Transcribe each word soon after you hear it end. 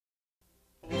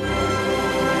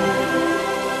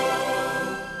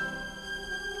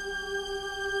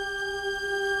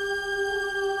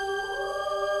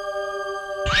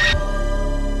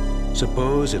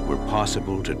Suppose it were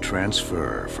possible to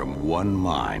transfer from one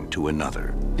mind to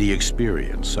another the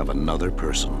experience of another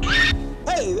person.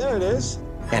 Hey, there it is.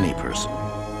 Any person,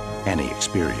 any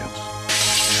experience.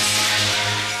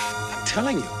 I'm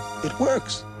telling you, it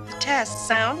works. The test,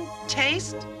 sound,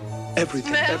 taste?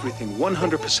 Everything, Smell. everything,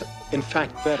 100%. In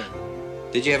fact, better.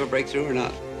 Did you have a breakthrough or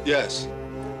not? Yes.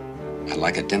 I'd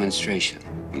like a demonstration.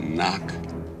 Knock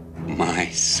my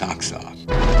socks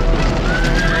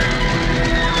off.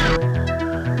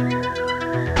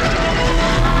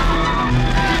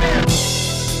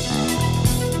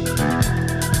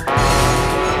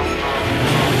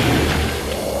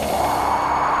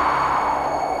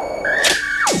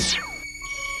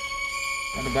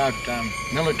 What about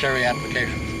military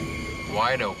applications?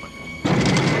 Wide open.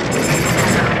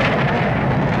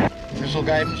 Missile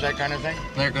guidance, that kind of thing?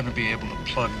 They're going to be able to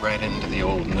plug right into the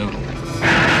old noodle.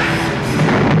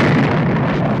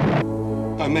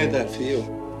 I made that for you.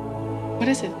 What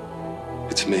is it?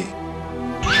 It's me.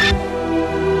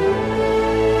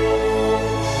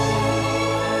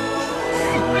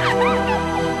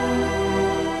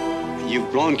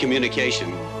 You've blown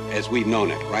communication as we've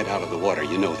known it right out of the water.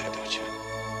 You know that, don't you?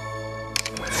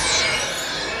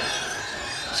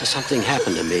 So something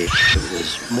happened to me. It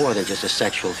was more than just a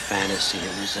sexual fantasy.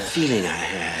 It was a feeling I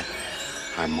had.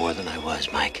 I'm more than I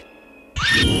was, Mike.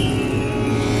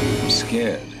 I'm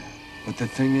scared. But the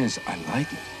thing is, I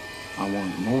like it. I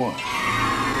want more.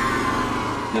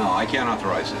 No, I can't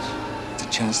authorize this. It's a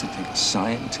chance to take a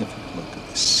scientific look at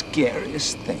the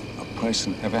scariest thing a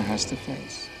person ever has to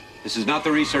face. This is not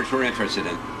the research we're interested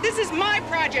in. This is my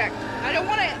project. I don't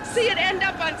want to see it end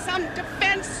up on some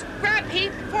defense scrap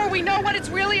heap before we know what it's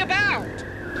really about.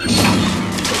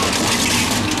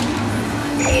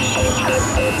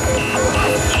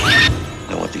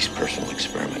 I want these personal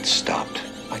experiments stopped.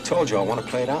 I told you I want to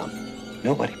play it out.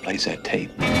 Nobody plays that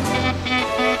tape.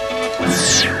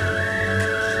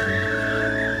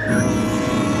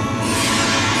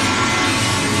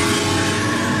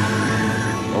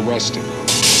 Arrest him.